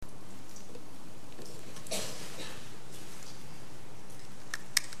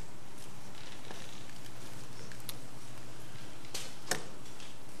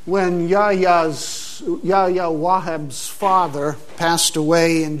When Yahya Wahhab's father passed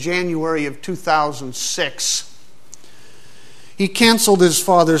away in January of 2006, he canceled his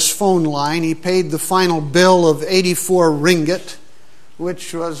father's phone line. He paid the final bill of 84 ringgit,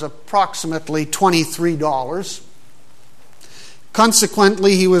 which was approximately $23.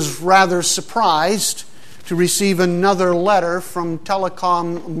 Consequently, he was rather surprised to receive another letter from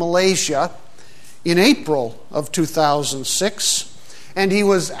Telekom Malaysia in April of 2006. And he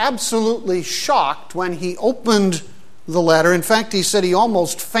was absolutely shocked when he opened the letter. In fact, he said he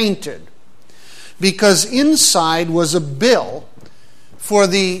almost fainted, because inside was a bill for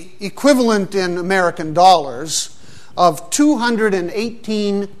the equivalent in American dollars of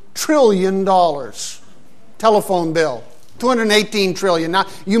 $218 trillion. Telephone bill. $218 trillion. Now,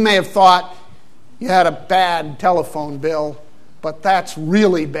 you may have thought you had a bad telephone bill, but that's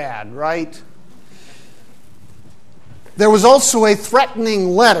really bad, right? There was also a threatening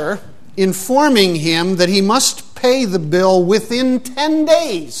letter informing him that he must pay the bill within 10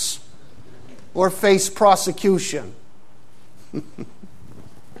 days or face prosecution.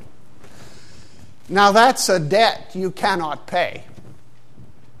 Now that's a debt you cannot pay.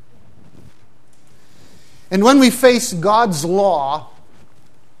 And when we face God's law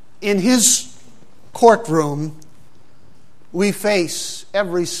in His courtroom, we face,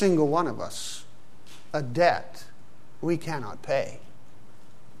 every single one of us, a debt we cannot pay.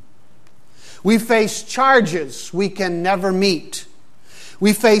 We face charges we can never meet.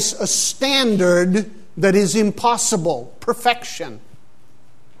 We face a standard that is impossible, perfection.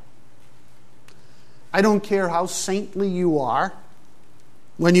 I don't care how saintly you are,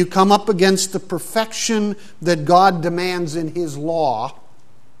 when you come up against the perfection that God demands in His law,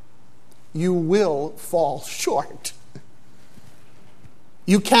 you will fall short.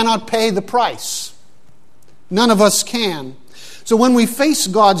 You cannot pay the price. None of us can. So when we face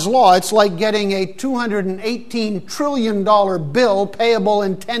God's law, it's like getting a $218 trillion bill payable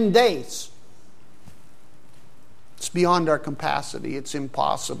in 10 days. It's beyond our capacity. It's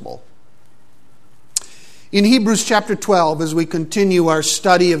impossible. In Hebrews chapter 12, as we continue our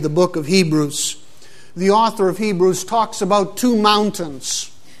study of the book of Hebrews, the author of Hebrews talks about two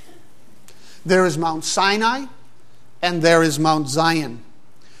mountains. There is Mount Sinai and there is Mount Zion.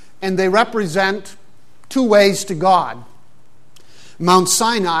 And they represent two ways to God. Mount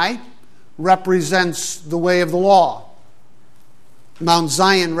Sinai represents the way of the law. Mount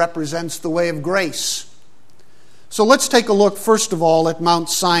Zion represents the way of grace. So let's take a look first of all at Mount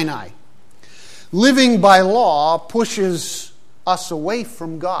Sinai. Living by law pushes us away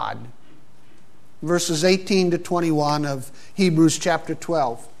from God. Verses 18 to 21 of Hebrews chapter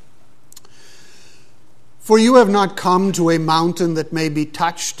 12. For you have not come to a mountain that may be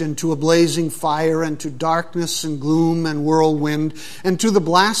touched, and to a blazing fire, and to darkness and gloom and whirlwind, and to the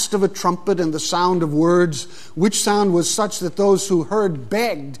blast of a trumpet and the sound of words, which sound was such that those who heard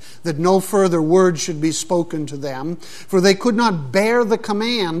begged that no further word should be spoken to them. For they could not bear the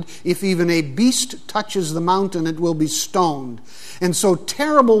command, if even a beast touches the mountain, it will be stoned. And so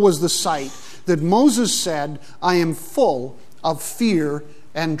terrible was the sight that Moses said, I am full of fear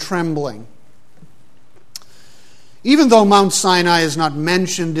and trembling. Even though Mount Sinai is not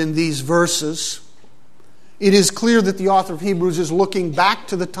mentioned in these verses, it is clear that the author of Hebrews is looking back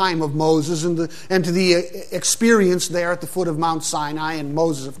to the time of Moses and to the experience there at the foot of Mount Sinai, and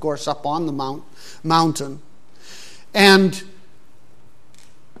Moses, of course, up on the mountain. And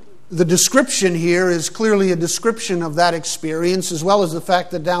the description here is clearly a description of that experience, as well as the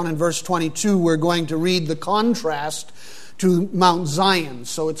fact that down in verse 22 we're going to read the contrast to Mount Zion.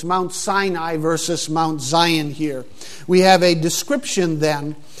 So it's Mount Sinai versus Mount Zion here. We have a description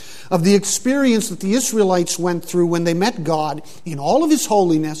then of the experience that the Israelites went through when they met God in all of His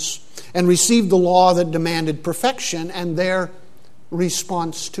holiness and received the law that demanded perfection, and their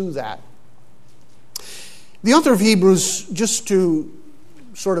response to that. The author of Hebrews, just to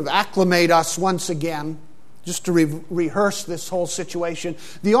sort of acclimate us once again, just to rehearse this whole situation,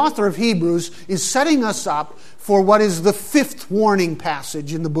 the author of Hebrews is setting us up for what is the fifth warning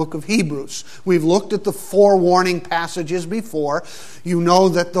passage in the book of Hebrews. We've looked at the 4 warning passages before. You know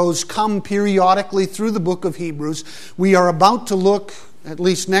that those come periodically through the book of Hebrews. We are about to look, at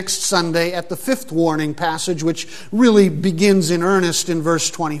least next Sunday, at the 5th warning passage, which really begins in earnest in verse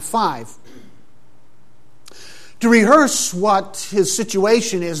 25. To rehearse what his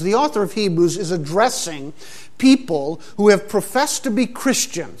situation is, the author of Hebrews is addressing people who have professed to be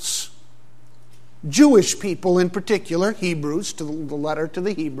Christians. Jewish people in particular, Hebrews, to the letter to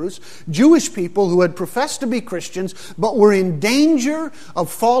the Hebrews, Jewish people who had professed to be Christians but were in danger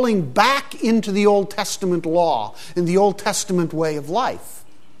of falling back into the Old Testament law and the Old Testament way of life.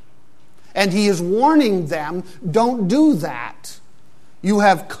 And he is warning them, don't do that. You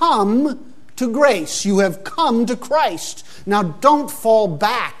have come to grace. You have come to Christ. Now don't fall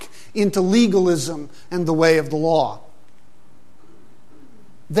back into legalism and the way of the law.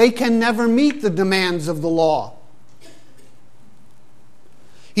 They can never meet the demands of the law.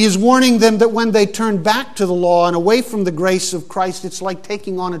 He is warning them that when they turn back to the law and away from the grace of Christ, it's like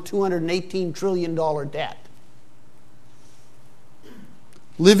taking on a $218 trillion debt.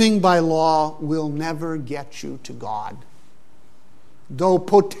 Living by law will never get you to God. Though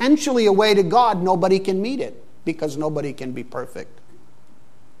potentially a way to God, nobody can meet it because nobody can be perfect.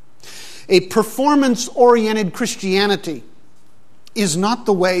 A performance-oriented Christianity is not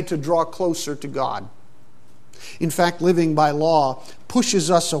the way to draw closer to God. In fact, living by law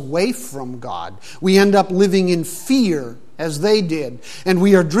pushes us away from God. We end up living in fear, as they did, and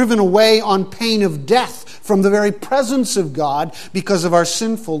we are driven away on pain of death from the very presence of God because of our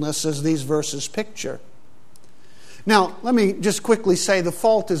sinfulness, as these verses picture. Now, let me just quickly say the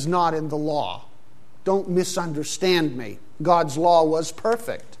fault is not in the law. Don't misunderstand me. God's law was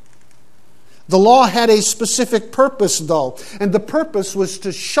perfect. The law had a specific purpose, though, and the purpose was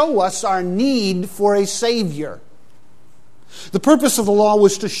to show us our need for a Savior. The purpose of the law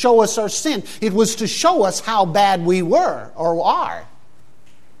was to show us our sin. It was to show us how bad we were or are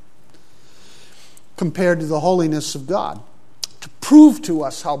compared to the holiness of God, to prove to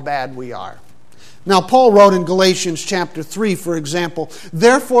us how bad we are. Now, Paul wrote in Galatians chapter 3, for example,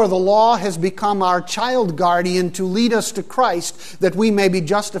 "Therefore the law has become our child guardian to lead us to Christ, that we may be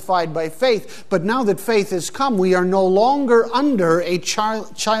justified by faith. But now that faith has come, we are no longer under a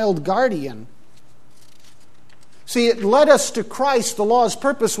child guardian." See, it led us to Christ. The law's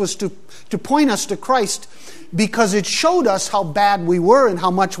purpose was to point us to Christ because it showed us how bad we were and how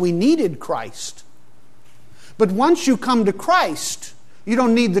much we needed Christ. But once you come to Christ, you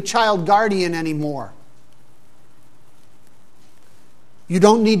don't need the child guardian anymore. You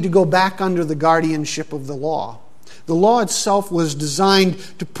don't need to go back under the guardianship of the law. The law itself was designed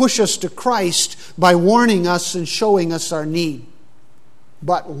to push us to Christ by warning us and showing us our need.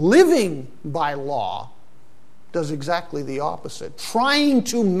 But living by law does exactly the opposite. Trying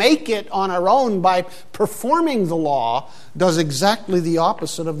to make it on our own by performing the law does exactly the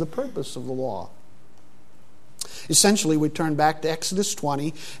opposite of the purpose of the law. Essentially, we turn back to Exodus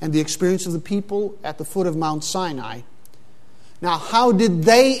 20 and the experience of the people at the foot of Mount Sinai. Now, how did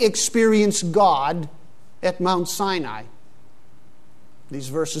they experience God at Mount Sinai? These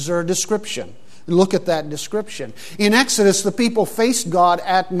verses are a description. Look at that description. In Exodus, the people faced God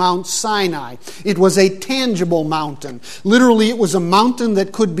at Mount Sinai. It was a tangible mountain. Literally, it was a mountain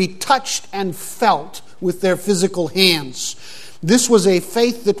that could be touched and felt with their physical hands. This was a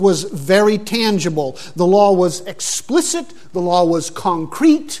faith that was very tangible. The law was explicit. The law was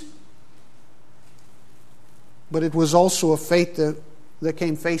concrete. But it was also a faith that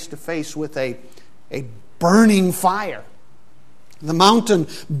came face to face with a burning fire. The mountain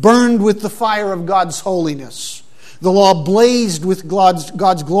burned with the fire of God's holiness. The law blazed with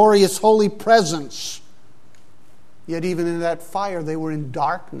God's glorious holy presence. Yet even in that fire, they were in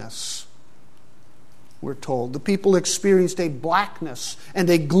darkness, we're told. The people experienced a blackness and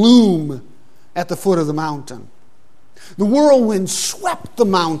a gloom at the foot of the mountain. The whirlwind swept the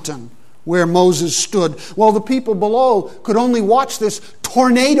mountain where Moses stood, while the people below could only watch this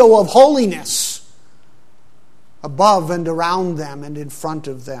tornado of holiness above and around them and in front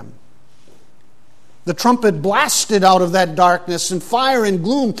of them. The trumpet blasted out of that darkness and fire and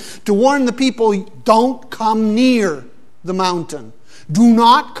gloom to warn the people, don't come near the mountain. Do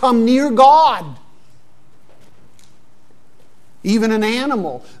not come near God. Even an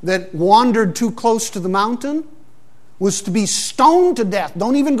animal that wandered too close to the mountain was to be stoned to death.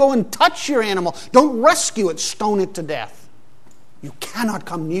 Don't even go and touch your animal. Don't rescue it. Stone it to death. You cannot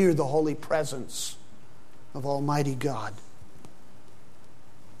come near the holy presence of Almighty God.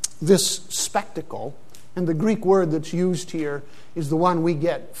 This spectacle, and the Greek word that's used here is the one we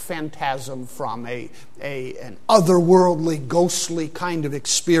get phantasm from, an otherworldly, ghostly kind of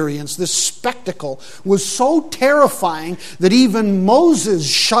experience. This spectacle was so terrifying that even Moses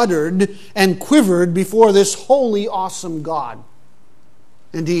shuddered and quivered before this holy, awesome God.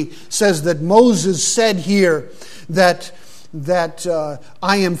 And he says that Moses said here that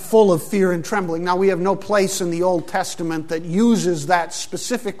I am full of fear and trembling. Now, we have no place in the Old Testament that uses that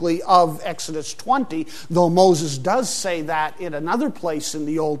specifically of Exodus 20, though Moses does say that in another place in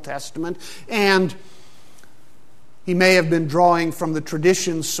the Old Testament, and he may have been drawing from the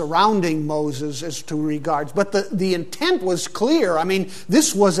traditions surrounding Moses as to regards. But the intent was clear. I mean,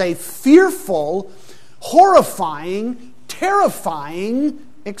 this was a fearful, horrifying, terrifying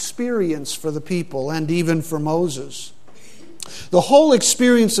experience for the people and even for Moses. The whole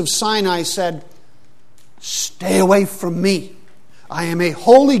experience of Sinai said, stay away from me. I am a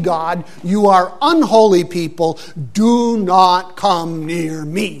holy God. You are unholy people. Do not come near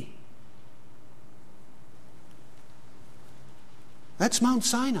me. That's Mount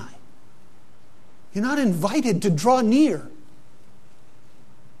Sinai. You're not invited to draw near.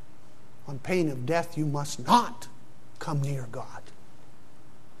 On pain of death, you must not come near God.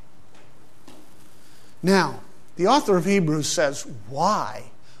 Now, the author of Hebrews says,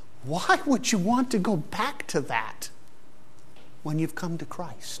 why? Why would you want to go back to that when you've come to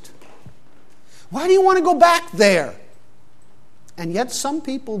Christ? Why do you want to go back there? And yet some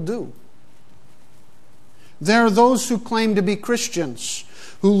people do. There are those who claim to be Christians,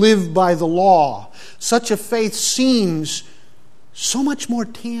 who live by the law. Such a faith seems so much more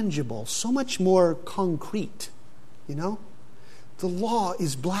tangible, so much more concrete. You know? The law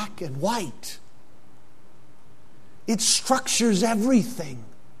is black and white. It structures everything.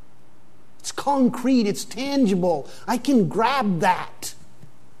 It's concrete, it's tangible. I can grab that.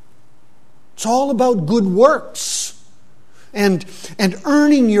 It's all about good works and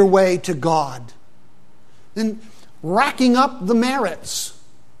earning your way to God. And racking up the merits.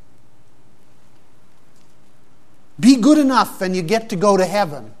 Be good enough and you get to go to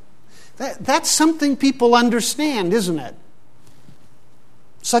heaven. That's something people understand, isn't it?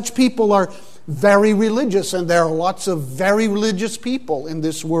 Such people are very religious, and there are lots of very religious people in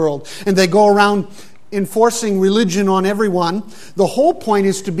this world. And they go around enforcing religion on everyone. The whole point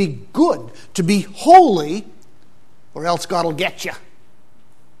is to be good, to be holy, or else God will get you.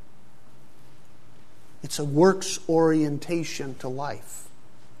 It's a works orientation to life.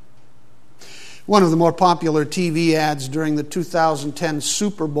 One of the more popular TV ads during the 2010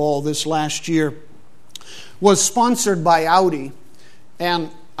 Super Bowl this last year was sponsored by Audi. And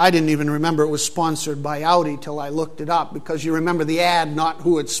I didn't even remember it was sponsored by Audi till I looked it up, because you remember the ad, not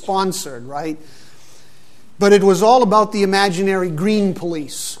who it's sponsored, right? But it was all about the imaginary green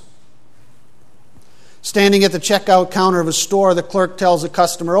police. Standing at the checkout counter of a store, the clerk tells the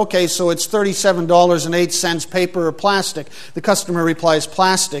customer, okay, so it's $37.08, paper or plastic. The customer replies,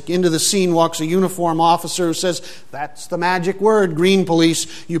 plastic. Into the scene walks a uniformed officer who says, that's the magic word, green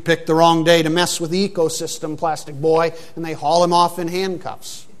police. You picked the wrong day to mess with the ecosystem, plastic boy. And they haul him off in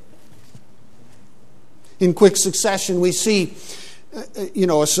handcuffs. In quick succession, we see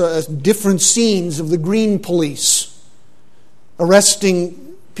different scenes of the green police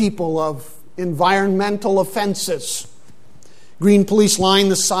arresting people of environmental offenses. Green police line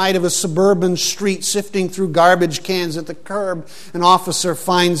the side of a suburban street, sifting through garbage cans at the curb. An officer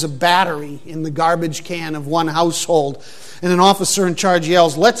finds a battery in the garbage can of one household, and an officer in charge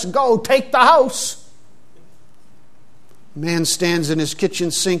yells, let's go, take the house. A man stands in his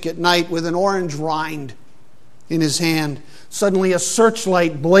kitchen sink at night with an orange rind in his hand. Suddenly a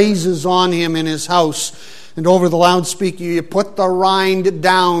searchlight blazes on him in his house. And over the loudspeaker, you put the rind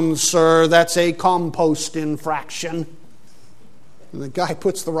down, sir. That's a compost infraction. And the guy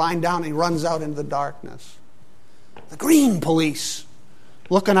puts the rind down and he runs out into the darkness. The green police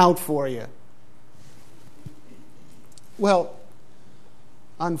looking out for you. Well,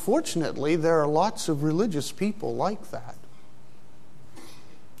 unfortunately, there are lots of religious people like that.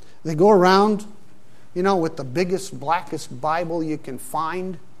 They go around, with the biggest, blackest Bible you can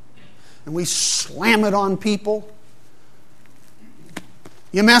find, and we slam it on people.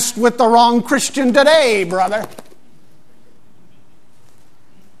 You messed with the wrong Christian today, brother.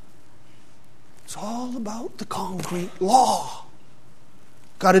 It's all about the concrete law.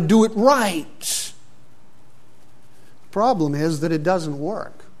 Got to do it right. The problem is that it doesn't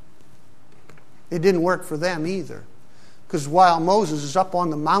work. It didn't work for them either. Because while Moses is up on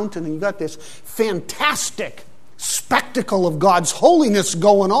the mountain and you got this fantastic spectacle of God's holiness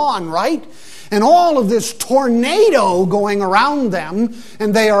going on, right? And all of this tornado going around them,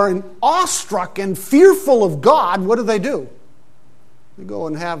 and they are awestruck and fearful of God, what do? They go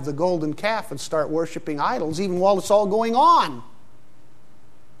and have the golden calf and start worshiping idols even while it's all going on.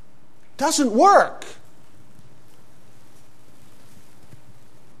 Doesn't work.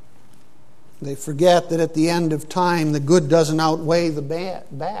 They forget that at the end of time, the good doesn't outweigh the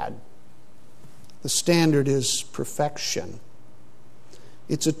bad. The standard is perfection.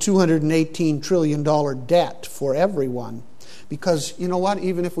 It's a $218 trillion debt for everyone. Because, you know what?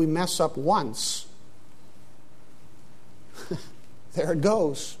 Even if we mess up once, there it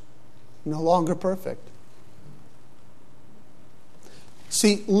goes. No longer perfect.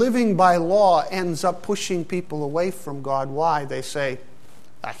 See, living by law ends up pushing people away from God. Why? They say,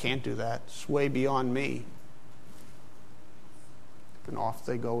 I can't do that. It's way beyond me. and off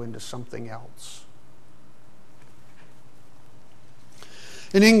they go into something else.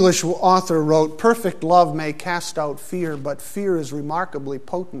 An English author wrote, "Perfect love may cast out fear, but fear is remarkably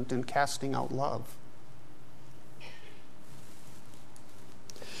potent in casting out love."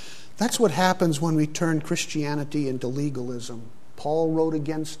 That's what happens when we turn Christianity into legalism. Paul wrote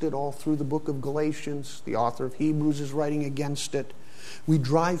against it all through the book of Galatians. The author of Hebrews is writing against it. We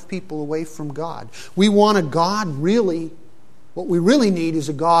drive people away from God. We want a God, really, what we really need is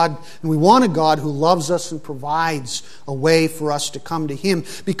a God, and we want a God who loves us and provides a way for us to come to Him,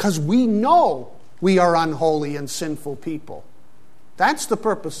 because we know we are unholy and sinful people. That's the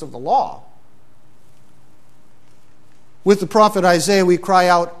purpose of the law. With the prophet Isaiah, we cry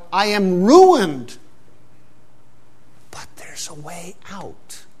out, "I am ruined." But there's a way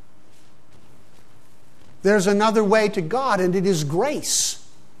out. There's another way to God, and it is grace.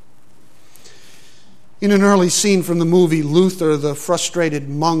 In an early scene from the movie Luther, the frustrated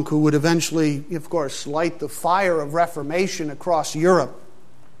monk who would eventually, of course, light the fire of Reformation across Europe,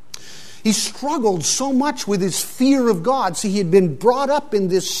 he struggled so much with his fear of God. See, he had been brought up in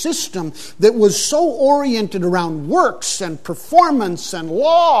this system that was so oriented around works and performance and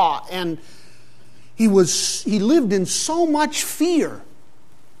law, and he lived in so much fear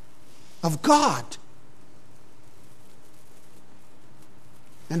of God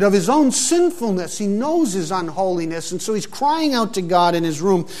and of his own sinfulness. He knows his unholiness, and so he's crying out to God in his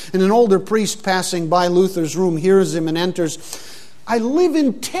room. And an older priest passing by Luther's room hears him and enters. "I live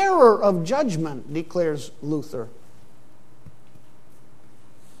in terror of judgment," declares Luther.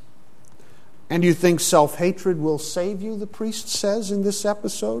 "And you think self-hatred will save you," the priest says in this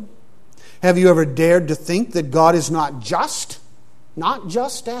episode. "Have you ever dared to think that God is not just?" "Not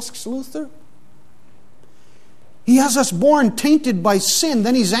just?" asks Luther. "He has us born tainted by sin.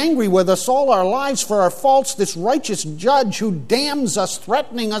 Then He's angry with us all our lives for our faults, this righteous judge who damns us,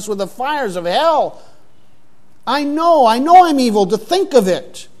 threatening us with the fires of hell. I know I'm evil to think of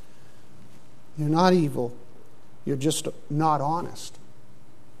it." "You're not evil. You're just not honest,"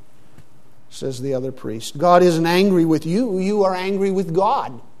 says the other priest. "God isn't angry with you. You are angry with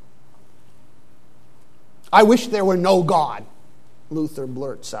God." "I wish there were no God," Luther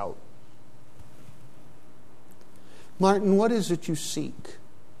blurts out. "Martin, what is it you seek?"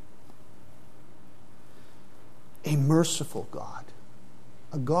 "A merciful God,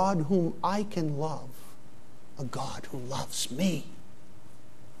 a God whom I can love, a God who loves me."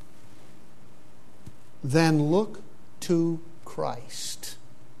 "Then look to Christ,"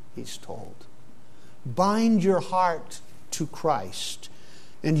 he's told. "Bind your heart to Christ,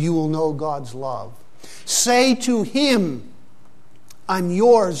 and you will know God's love. Say to Him, 'I'm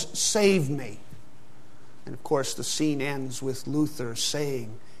yours, save me.'" And of course, the scene ends with Luther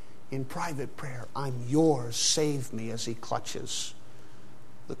saying in private prayer, "I'm yours, save me," as he clutches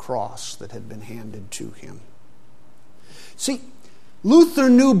the cross that had been handed to him. See, Luther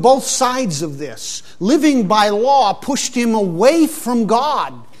knew both sides of this. Living by law pushed him away from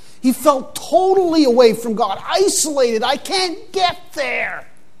God. He felt totally away from God, isolated. I can't get there.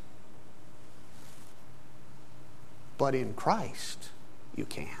 But in Christ, you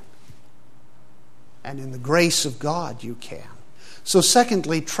can. And in the grace of God, you can. So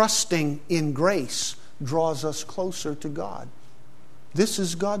secondly, trusting in grace draws us closer to God. This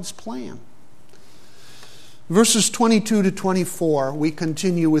is God's plan. Verses 22 to 24, we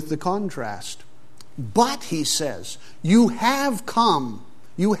continue with the contrast. "But," he says, "you have come,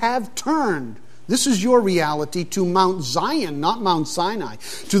 you have turned." This is your reality, "to Mount Zion," not Mount Sinai,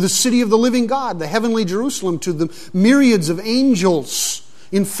 "to the city of the living God, the heavenly Jerusalem, to the myriads of angels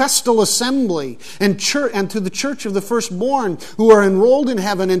in festal assembly, and to the church of the firstborn who are enrolled in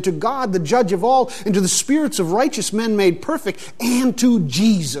heaven, and to God, the judge of all, and to the spirits of righteous men made perfect, and to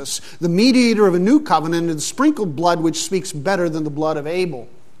Jesus, the mediator of a new covenant, and the sprinkled blood which speaks better than the blood of Abel."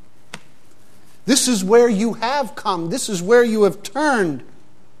 This is where you have come. This is where you have turned.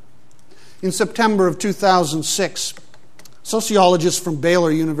 In September of 2006, sociologists from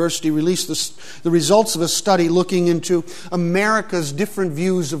Baylor University released the results of a study looking into America's different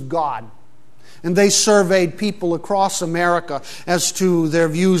views of God. And they surveyed people across America as to their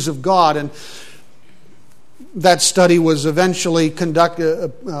views of God. And that study was eventually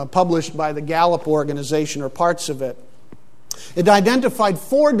published by the Gallup organization, or parts of it. It identified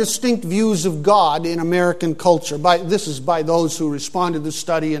 4 distinct views of God in American culture. This is by those who responded to the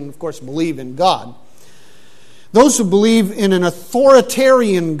study and, of course, believe in God. Those who believe in an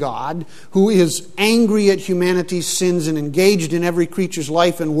authoritarian God who is angry at humanity's sins and engaged in every creature's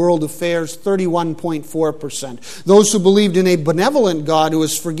life and world affairs, 31.4%. Those who believed in a benevolent God who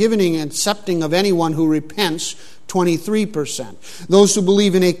is forgiving and accepting of anyone who repents, 23%. Those who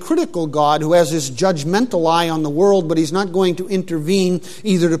believe in a critical God who has his judgmental eye on the world, but he's not going to intervene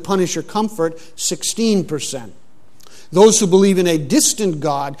either to punish or comfort, 16%. Those who believe in a distant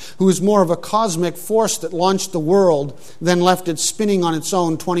God who is more of a cosmic force that launched the world then left it spinning on its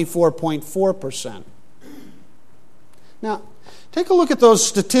own, 24.4%. Now, take a look at those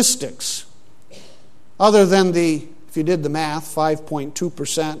statistics. Other than if you did the math,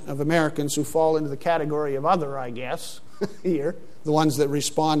 5.2% of Americans who fall into the category of other, I guess, here, the ones that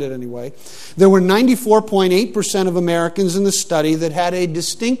responded anyway. There were 94.8% of Americans in the study that had a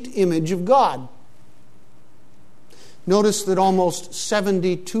distinct image of God. Notice that almost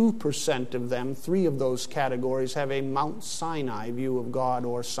 72% of them, 3 of those categories, have a Mount Sinai view of God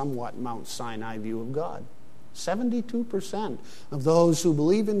or somewhat Mount Sinai view of God. 72% of those who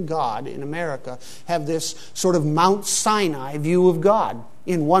believe in God in America have this sort of Mount Sinai view of God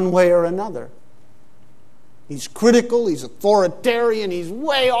in one way or another. He's critical, he's authoritarian, he's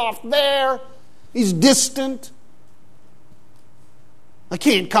way off there, he's distant. I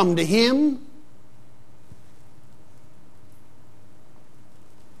can't come to him.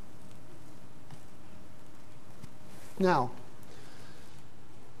 Now,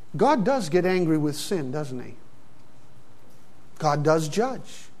 God does get angry with sin, doesn't he? God does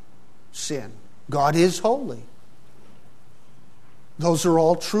judge sin. God is holy. Those are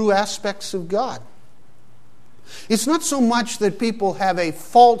all true aspects of God. It's not so much that people have a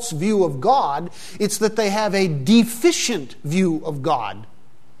false view of God, it's that they have a deficient view of God.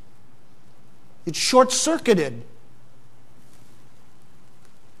 It's short-circuited.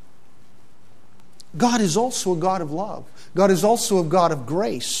 God is also a God of love. God is also a God of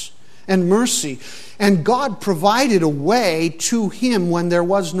grace and mercy. And God provided a way to him when there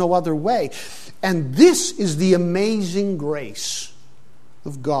was no other way. And this is the amazing grace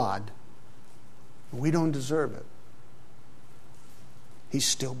of God. We don't deserve it. He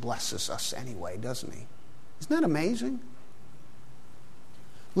still blesses us anyway, doesn't he? Isn't that amazing?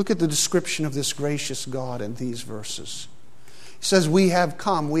 Look at the description of this gracious God in these verses. He says, we have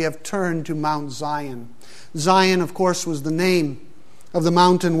come, we have turned to Mount Zion. Zion, of course, was the name of the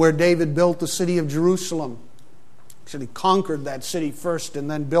mountain where David built the city of Jerusalem. He conquered that city first and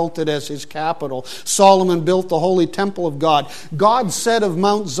then built it as his capital. Solomon built the holy temple of God. God said of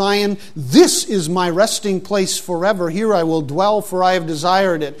Mount Zion, this is my resting place forever. Here I will dwell, for I have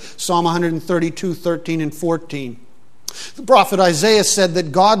desired it. Psalm 132, 13 and 14. The prophet Isaiah said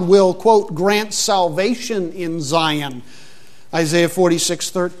that God will, quote, grant salvation in Zion. Isaiah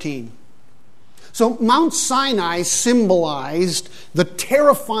 46:13. So Mount Sinai symbolized the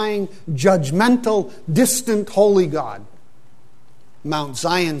terrifying, judgmental, distant, holy God. Mount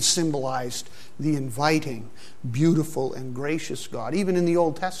Zion symbolized the inviting, beautiful, and gracious God. Even in the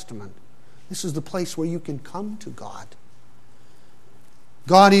Old Testament, this is the place where you can come to God.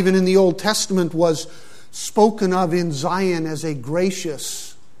 God, even in the Old Testament, was spoken of in Zion as a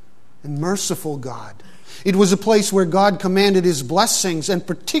gracious and merciful God. It was a place where God commanded his blessings, and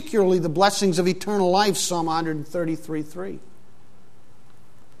particularly the blessings of eternal life, Psalm 133:3.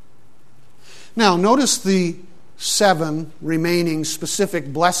 Now, notice the 7 remaining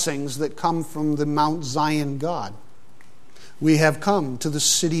specific blessings that come from the Mount Zion God. We have come to the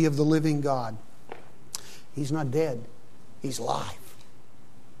city of the living God. He's not dead. He's alive.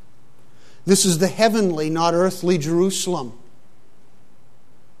 This is the heavenly, not earthly Jerusalem.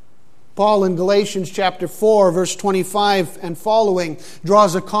 Paul in Galatians chapter 4, verse 25 and following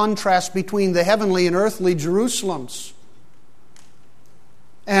draws a contrast between the heavenly and earthly Jerusalems.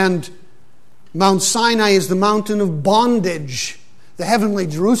 And Mount Sinai is the mountain of bondage. The heavenly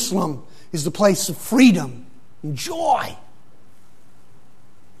Jerusalem is the place of freedom and joy.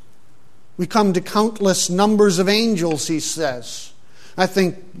 We come to countless numbers of angels, he says. I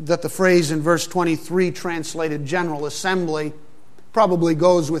think that the phrase in verse 23, translated General Assembly, probably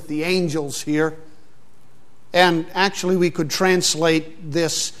goes with the angels here. And actually we could translate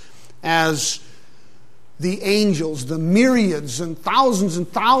this as the angels, the myriads and thousands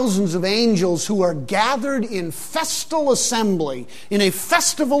of angels who are gathered in festal assembly, in a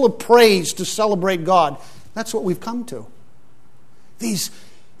festival of praise to celebrate God. That's what we've come to. These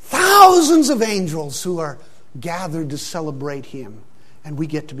thousands of angels who are gathered to celebrate him. And we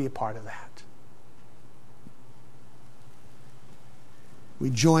get to be a part of that. We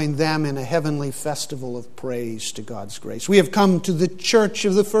join them in a heavenly festival of praise to God's grace. We have come to the church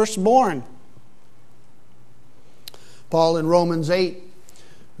of the firstborn. Paul in Romans 8,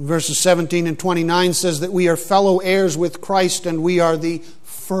 verses 17 and 29 says that we are fellow heirs with Christ and we are the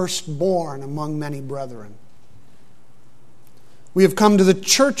firstborn among many brethren. We have come to the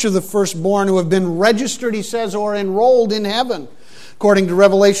church of the firstborn who have been registered, he says, or enrolled in heaven. According to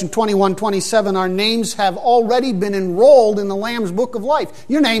Revelation 21:27, our names have already been enrolled in the Lamb's book of life.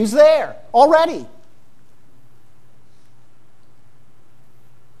 Your name's there already.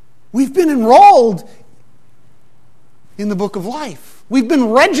 We've been enrolled in the book of life. We've been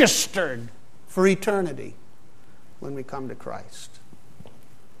registered for eternity when we come to Christ.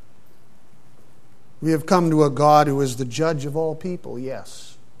 We have come to a God who is the judge of all people.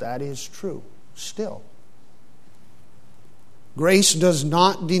 Yes, that is true still. Grace does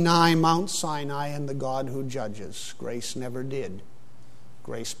not deny Mount Sinai and the God who judges. Grace never did.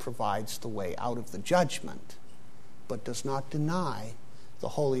 Grace provides the way out of the judgment, but does not deny the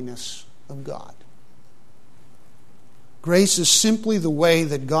holiness of God. Grace is simply the way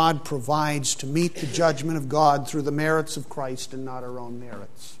that God provides to meet the judgment of God through the merits of Christ and not our own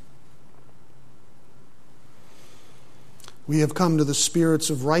merits. We have come to the spirits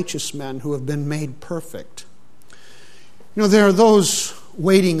of righteous men who have been made perfect. You know, there are those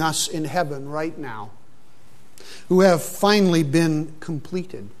waiting us in heaven right now who have finally been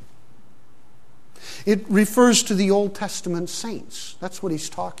completed. It refers to the Old Testament saints. That's what he's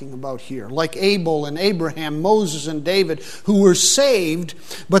talking about here. Like Abel and Abraham, Moses and David, who were saved,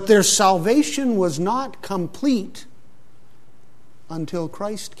 but their salvation was not complete until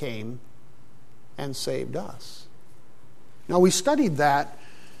Christ came and saved us. Now, we studied that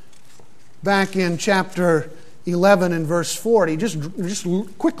back in chapter 11 and verse 40. Just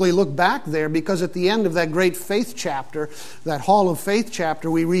quickly look back there, because at the end of that great faith chapter, that Hall of Faith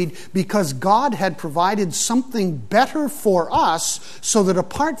chapter, we read, because God had provided something better for us, so that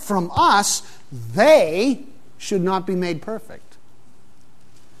apart from us, they should not be made perfect.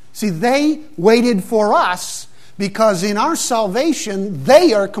 See, they waited for us because in our salvation,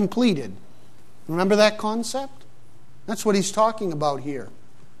 they are completed. Remember that concept? That's what he's talking about here.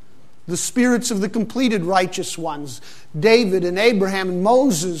 The spirits of the completed righteous ones, David and Abraham and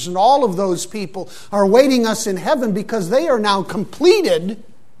Moses and all of those people, are awaiting us in heaven because they are now completed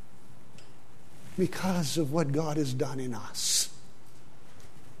because of what God has done in us.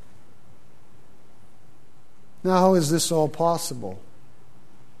 Now, how is this all possible?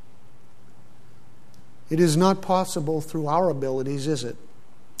 It is not possible through our abilities, is it?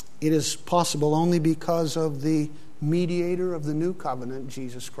 It is possible only because of the mediator of the new covenant,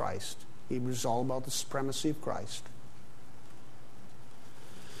 Jesus Christ. Hebrews is all about the supremacy of Christ,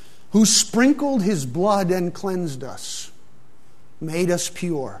 who sprinkled his blood and cleansed us, made us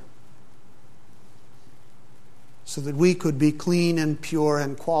pure, so that we could be clean and pure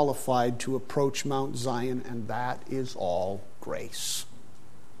and qualified to approach Mount Zion, and that is all grace.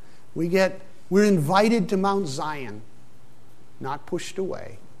 We're invited to Mount Zion, not pushed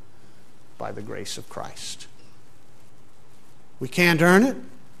away by the grace of Christ. We can't earn it.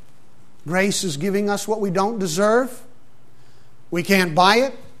 Grace is giving us what we don't deserve. We can't buy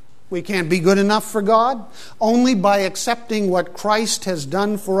it. We can't be good enough for God. Only by accepting what Christ has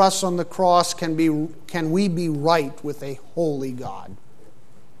done for us on the cross can we be right with a holy God.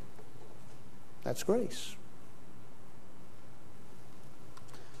 That's grace.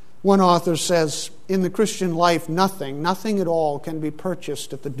 One author says, in the Christian life, nothing at all can be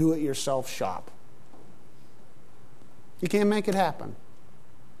purchased at the do-it-yourself shop. You can't make it happen.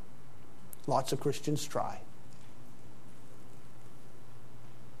 Lots of Christians try.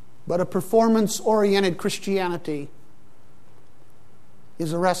 But a performance-oriented Christianity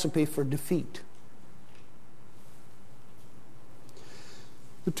is a recipe for defeat.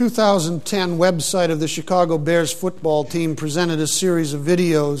 The 2010 website of the Chicago Bears football team presented a series of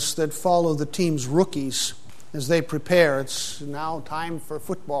videos that follow the team's rookies as they prepare. It's now time for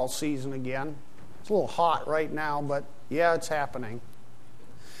football season again. It's a little hot right now, but yeah, it's happening.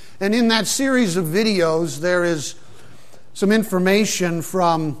 And in that series of videos, there is some information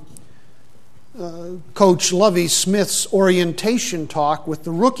from Coach Lovie Smith's orientation talk with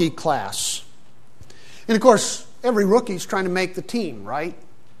the rookie class. And of course, every rookie's trying to make the team, right?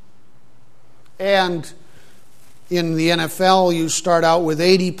 And in the NFL, you start out with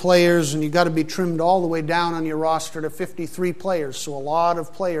 80 players, and you've got to be trimmed all the way down on your roster to 53 players. So a lot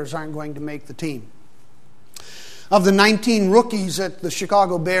of players aren't going to make the team. Of the 19 rookies at the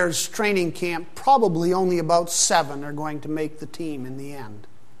Chicago Bears training camp, probably only about 7 are going to make the team in the end.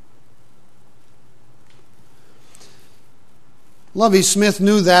 Lovie Smith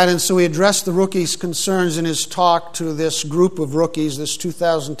knew that, and so he addressed the rookies' concerns in his talk to this group of rookies, this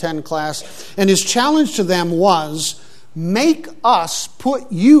 2010 class. And his challenge to them was, make us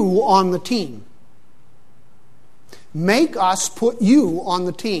put you on the team. Make us put you on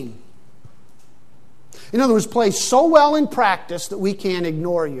the team. In other words, play so well in practice that we can't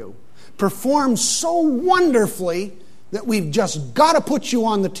ignore you. Perform so wonderfully that we've just got to put you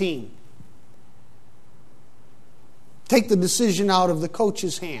on the team. Take the decision out of the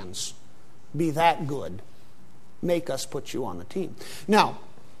coach's hands. Be that good. Make us put you on the team. Now,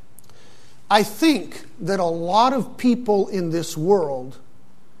 I think that a lot of people in this world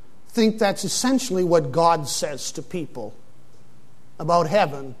think that's essentially what God says to people about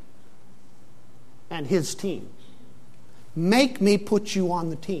heaven and His team. Make me put you on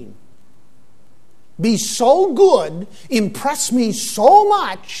the team. Be so good, impress me so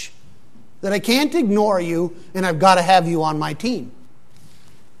much that I can't ignore you and I've got to have you on my team.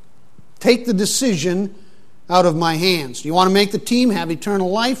 Take the decision out of my hands. You want to make the team have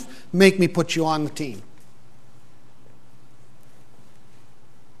eternal life? Make me put you on the team.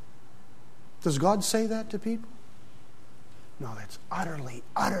 Does God say that to people? No, that's utterly,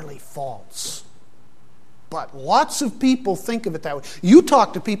 utterly false. But lots of people think of it that way. You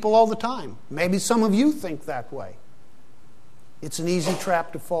talk to people all the time. Maybe some of you think that way. It's an easy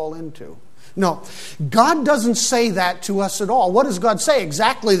trap to fall into. No, God doesn't say that to us at all. What does God say?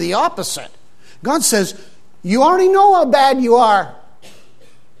 Exactly the opposite. God says, you already know how bad you are.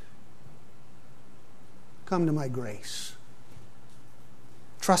 Come to my grace.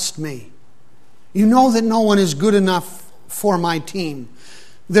 Trust me. You know that no one is good enough for my team.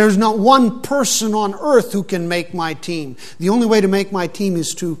 There's not one person on earth who can make my team. The only way to make my team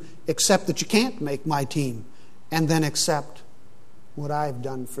is to accept that you can't make my team and then accept what I've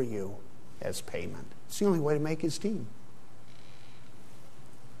done for you as payment. It's the only way to make His team.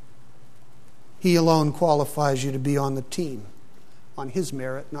 He alone qualifies you to be on the team, on His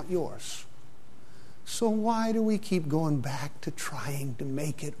merit, not yours. So why do we keep going back to trying to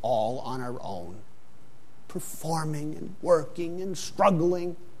make it all on our own? Performing and working and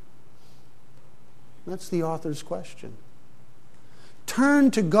struggling? That's the author's question.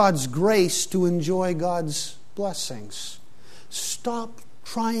 Turn to God's grace to enjoy God's blessings. Stop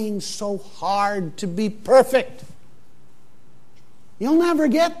trying so hard to be perfect. You'll never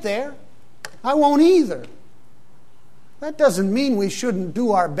get there. I won't either. That doesn't mean we shouldn't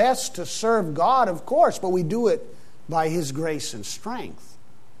do our best to serve God, of course, but we do it by His grace and strength.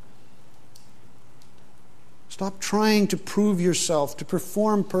 Stop trying to prove yourself, to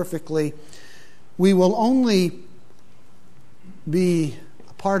perform perfectly. We will only be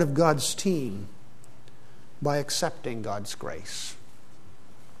a part of God's team by accepting God's grace.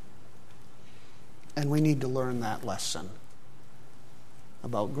 And we need to learn that lesson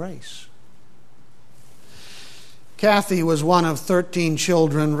about grace. Kathy was one of 13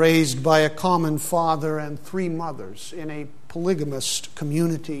 children raised by a common father and 3 mothers in a polygamist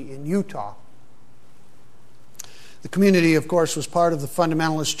community in Utah. The community, of course, was part of the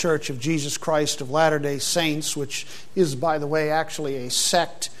Fundamentalist Church of Jesus Christ of Latter-day Saints, which is, by the way, actually a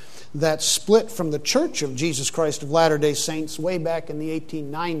sect that split from the Church of Jesus Christ of Latter-day Saints way back in the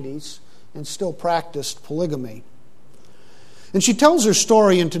 1890s and still practiced polygamy. And she tells her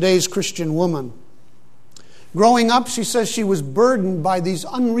story in Today's Christian Woman. Growing up, she says she was burdened by these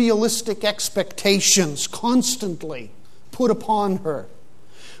unrealistic expectations constantly put upon her.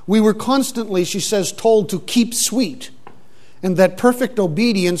 We were constantly, she says, told to keep sweet, and that perfect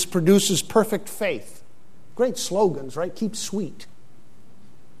obedience produces perfect faith. Great slogans, right? Keep sweet.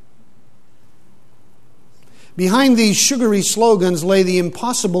 Behind these sugary slogans lay the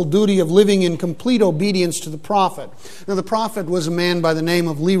impossible duty of living in complete obedience to the prophet. Now, the prophet was a man by the name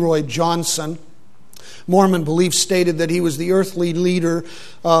of Leroy Johnson. Mormon belief stated that he was the earthly leader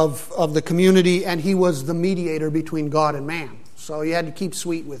of the community, and he was the mediator between God and man. So you had to keep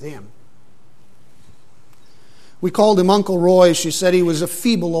sweet with him. We called him Uncle Roy. She said he was a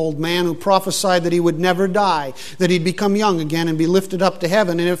feeble old man who prophesied that he would never die, that he'd become young again and be lifted up to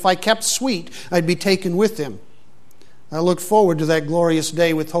heaven, and if I kept sweet, I'd be taken with him. I looked forward to that glorious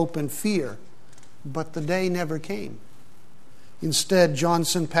day with hope and fear, but the day never came. Instead,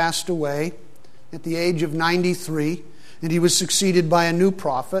 Johnson passed away at the age of 93, and he was succeeded by a new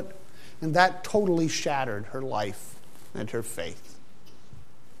prophet, and that totally shattered her life and her faith.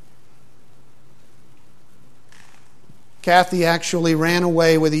 Kathy actually ran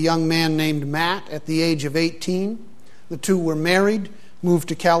away with a young man named Matt at the age of 18. The two were married, moved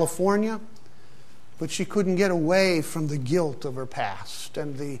to California, but she couldn't get away from the guilt of her past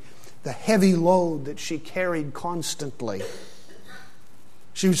and the heavy load that she carried constantly.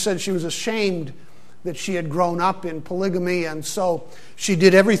 She said she was ashamed that she had grown up in polygamy, and so she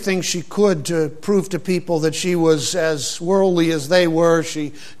did everything she could to prove to people that she was as worldly as they were.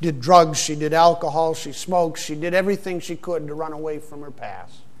 She did drugs, she did alcohol, she smoked, she did everything she could to run away from her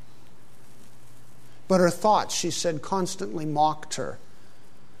past. But her thoughts, she said, constantly mocked her.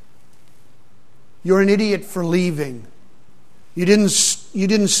 You're an idiot for leaving. You didn't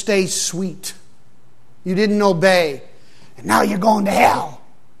stay sweet. You didn't obey. And now you're going to hell.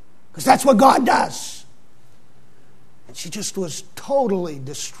 Because that's what God does. And she just was totally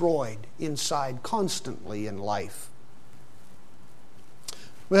destroyed inside constantly in life.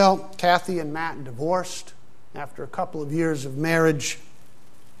 Well, Kathy and Matt divorced after a couple of years of marriage.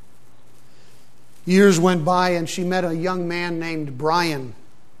 Years went by and she met a young man named Brian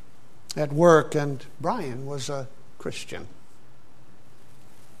at work, and Brian was a Christian.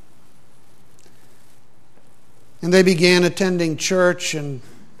 And they began attending church, and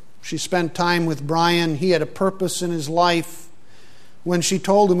she spent time with Brian. He had a purpose in his life. When she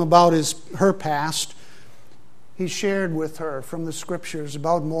told him about her past, he shared with her from the Scriptures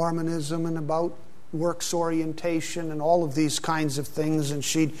about Mormonism and about works orientation and all of these kinds of things, and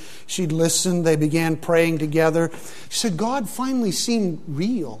she'd listen. They began praying together. She said God finally seemed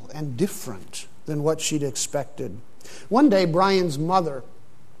real and different than what she'd expected. One day, Brian's mother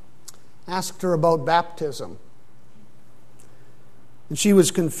asked her about baptism, and she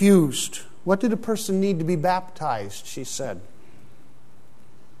was confused. What did a person need to be baptized, she said.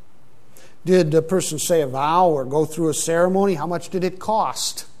 Did a person say a vow or go through a ceremony? How much did it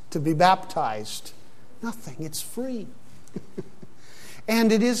cost to be baptized? Nothing. It's free.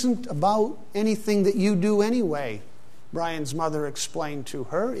 And it isn't about anything that you do anyway, Brian's mother explained to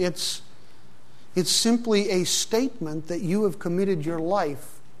her. It's simply a statement that you have committed your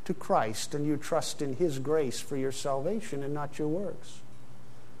life to Christ and you trust in His grace for your salvation and not your works.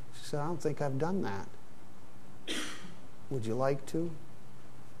 She said, I don't think I've done that. Would you like to?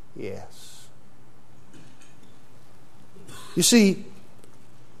 Yes. You see,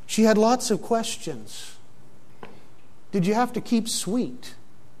 she had lots of questions. Did you have to keep sweet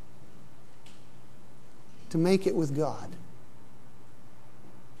to make it with God?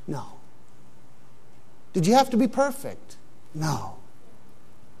 No. Did you have to be perfect? No.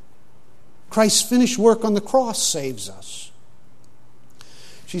 Christ's finished work on the cross saves us.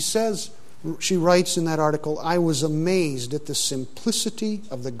 She writes in that article, I was amazed at the simplicity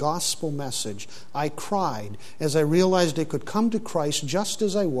of the gospel message. I cried as I realized I could come to Christ just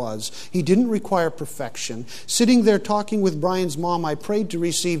as I was. He didn't require perfection. Sitting there talking with Brian's mom, I prayed to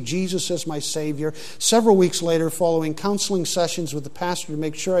receive Jesus as my Savior. Several weeks later, following counseling sessions with the pastor to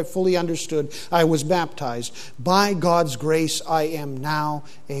make sure I fully understood, I was baptized. By God's grace, I am now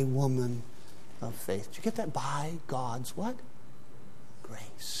a woman of faith. Did you get that? By God's what?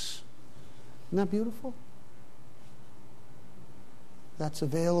 Grace. Isn't that beautiful? That's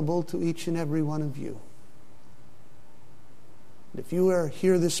available to each and every one of you. And if you are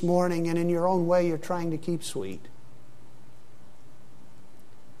here this morning and in your own way you're trying to keep sweet,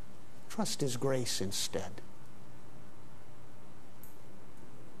 trust His grace instead.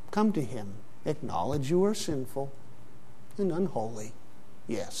 Come to Him. Acknowledge you are sinful and unholy.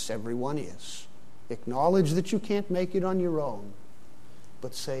 Yes, everyone is. Acknowledge that you can't make it on your own.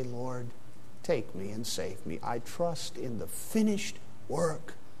 But say, Lord, take me and save me. I trust in the finished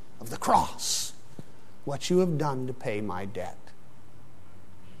work of the cross, what you have done to pay my debt.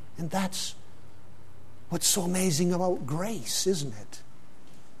 And that's what's so amazing about grace, isn't it?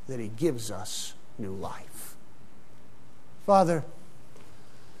 That He gives us new life. Father,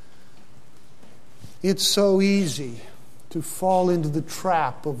 it's so easy to fall into the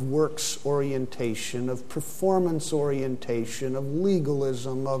trap of works orientation, of performance orientation, of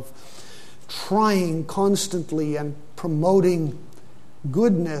legalism, of trying constantly and promoting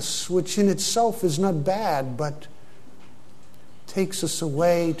goodness, which in itself is not bad, but takes us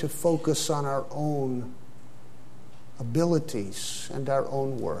away to focus on our own abilities and our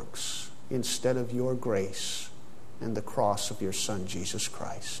own works instead of your grace and the cross of your Son, Jesus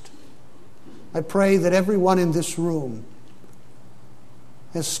Christ. I pray that everyone in this room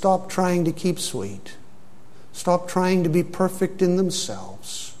has stopped trying to keep sweet, stopped trying to be perfect in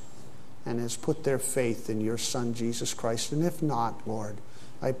themselves, and has put their faith in your Son, Jesus Christ. And if not, Lord,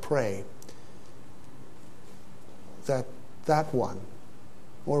 I pray that that one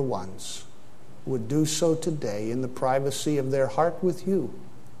or ones would do so today in the privacy of their heart with you,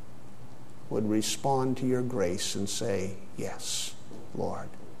 would respond to your grace and say, yes, Lord,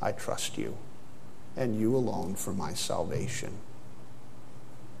 I trust you and you alone for my salvation.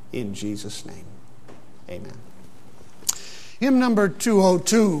 In Jesus' name, amen. Hymn number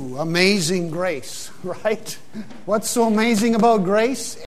 202, Amazing Grace, right? What's so amazing about grace?